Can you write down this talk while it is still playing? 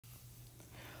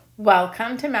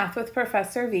Welcome to Math with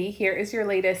Professor V. Here is your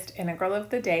latest integral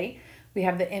of the day. We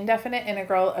have the indefinite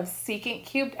integral of secant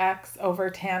cubed x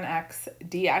over tan x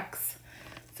dx.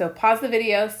 So pause the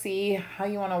video, see how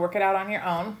you want to work it out on your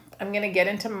own. I'm going to get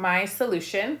into my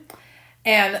solution.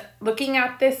 And looking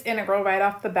at this integral right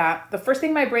off the bat, the first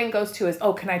thing my brain goes to is,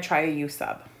 oh, can I try a u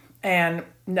sub? And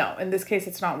no, in this case,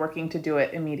 it's not working to do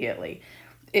it immediately.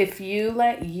 If you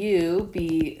let u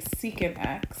be secant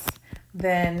x,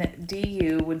 then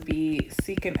du would be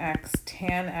secant x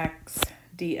tan x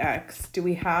dx. Do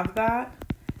we have that?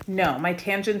 No, my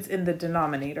tangent's in the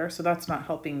denominator, so that's not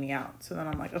helping me out. So then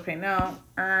I'm like, okay, no.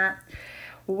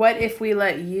 What if we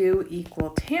let u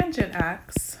equal tangent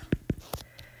x?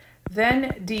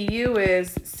 Then du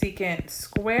is secant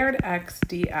squared x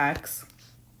dx,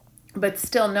 but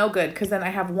still no good because then I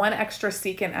have one extra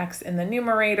secant x in the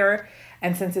numerator,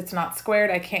 and since it's not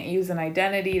squared, I can't use an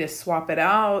identity to swap it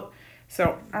out.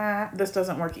 So this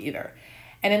doesn't work either.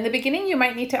 And in the beginning, you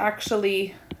might need to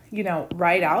actually,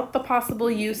 write out the possible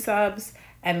u subs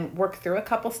and work through a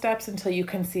couple steps until you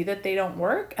can see that they don't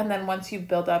work. And then once you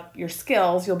build up your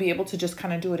skills, you'll be able to just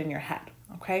kind of do it in your head,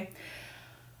 okay?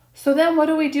 So then what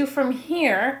do we do from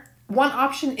here? One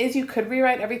option is you could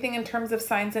rewrite everything in terms of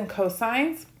sines and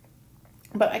cosines,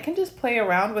 but I can just play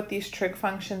around with these trig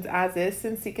functions as is,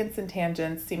 since secants and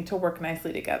tangents seem to work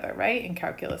nicely together, right? In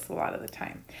calculus a lot of the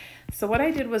time. So what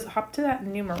I did was hop to that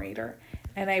numerator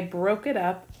and I broke it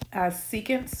up as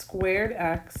secant squared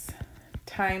x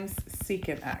times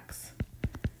secant x.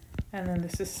 And then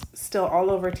this is still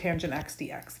all over tangent x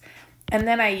dx. And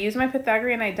then I use my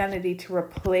Pythagorean identity to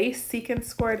replace secant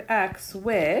squared x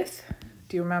with,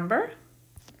 do you remember?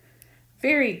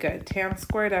 Very good, tan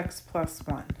squared x plus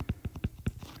 1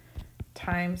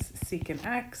 times secant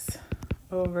x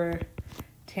over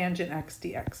tangent x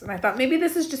dx. And I thought maybe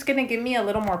this is just going to give me a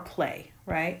little more play,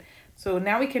 right? So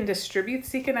now we can distribute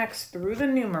secant x through the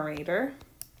numerator.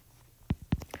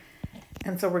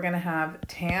 And so we're going to have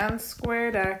tan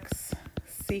squared x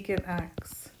secant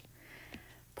x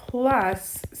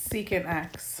plus secant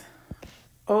x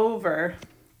over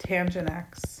tangent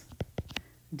x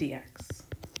dx.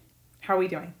 How are we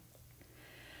doing?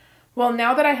 Well,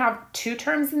 now that I have two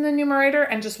terms in the numerator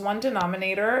and just one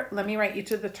denominator, let me write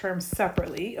each of the terms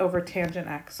separately over tangent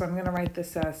x. So I'm going to write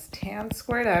this as tan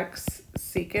squared x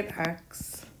secant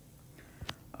x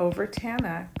over tan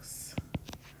x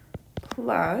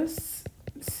plus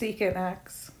secant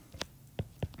x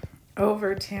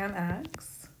over tan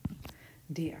x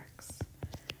dx.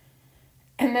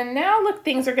 And then now look,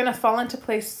 things are going to fall into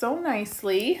place so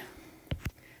nicely.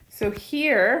 So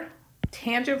here,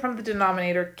 tangent from the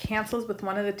denominator cancels with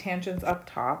one of the tangents up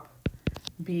top.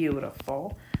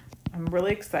 Beautiful. I'm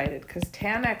really excited because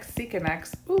tan x secant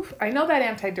x, oof, I know that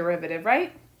antiderivative,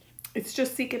 right? It's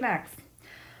just secant x.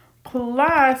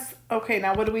 Plus, okay,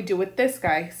 now what do we do with this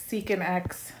guy? Secant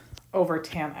x over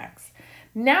tan x.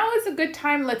 Now is a good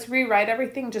time. Let's rewrite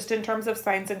everything just in terms of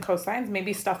sines and cosines.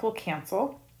 Maybe stuff will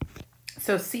cancel.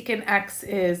 So secant x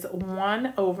is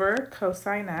 1 over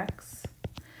cosine x.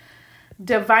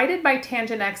 Divided by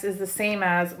tangent x is the same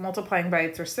as multiplying by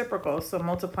its reciprocal, so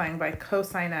multiplying by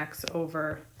cosine x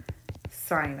over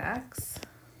sine x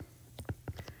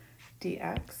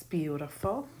dx.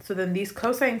 Beautiful. So then these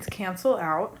cosines cancel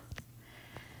out.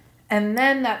 And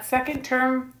then that second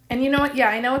term, and you know what? Yeah,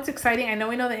 I know it's exciting. I know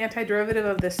we know the antiderivative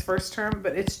of this first term,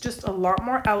 but it's just a lot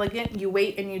more elegant. You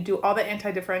wait and you do all the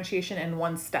antidifferentiation in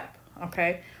one step,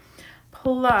 okay?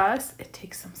 Plus, it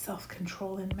takes some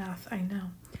self-control in math, I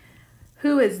know.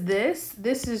 Who is this?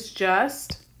 This is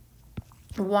just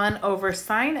 1 over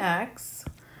sine x,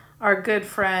 our good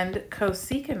friend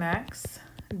cosecant x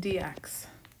dx.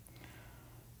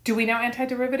 Do we know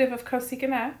antiderivative of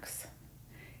cosecant x?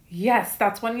 Yes,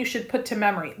 that's one you should put to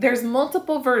memory. There's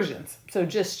multiple versions, so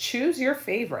just choose your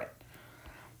favorite.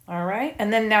 All right,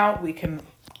 and then now we can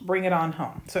bring it on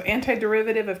home. So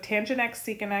antiderivative of tangent x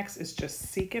secant x is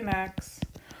just secant x.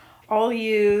 I'll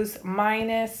use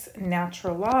minus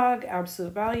natural log,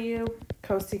 absolute value,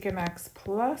 cosecant x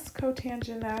plus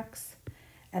cotangent x,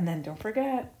 and then don't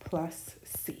forget, plus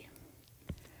c.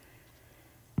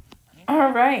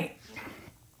 All right.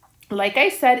 Like I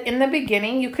said in the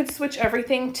beginning, you could switch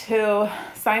everything to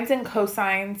sines and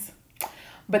cosines,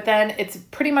 but then it's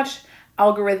pretty much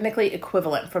algorithmically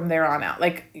equivalent from there on out.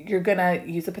 Like you're going to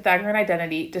use a Pythagorean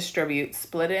identity, distribute,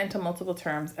 split it into multiple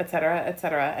terms,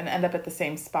 etc., and end up at the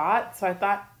same spot. So I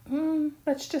thought,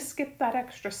 let's just skip that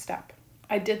extra step.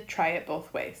 I did try it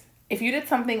both ways. If you did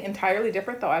something entirely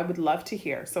different, though, I would love to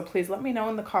hear. So please let me know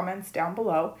in the comments down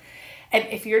below. And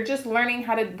if you're just learning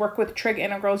how to work with trig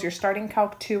integrals, you're starting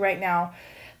Calc 2 right now,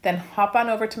 then hop on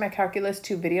over to my Calculus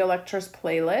 2 video lectures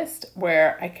playlist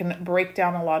where I can break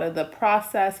down a lot of the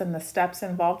process and the steps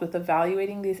involved with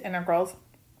evaluating these integrals.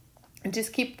 And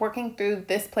just keep working through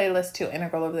this playlist to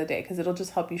Integral of the Day because it'll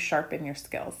just help you sharpen your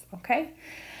skills, okay?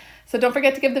 So don't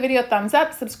forget to give the video a thumbs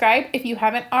up, subscribe if you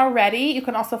haven't already. You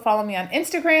can also follow me on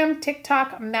Instagram,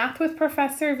 TikTok, Math with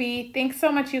Professor V. Thanks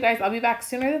so much, you guys. I'll be back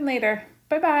sooner than later.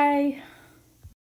 Bye-bye.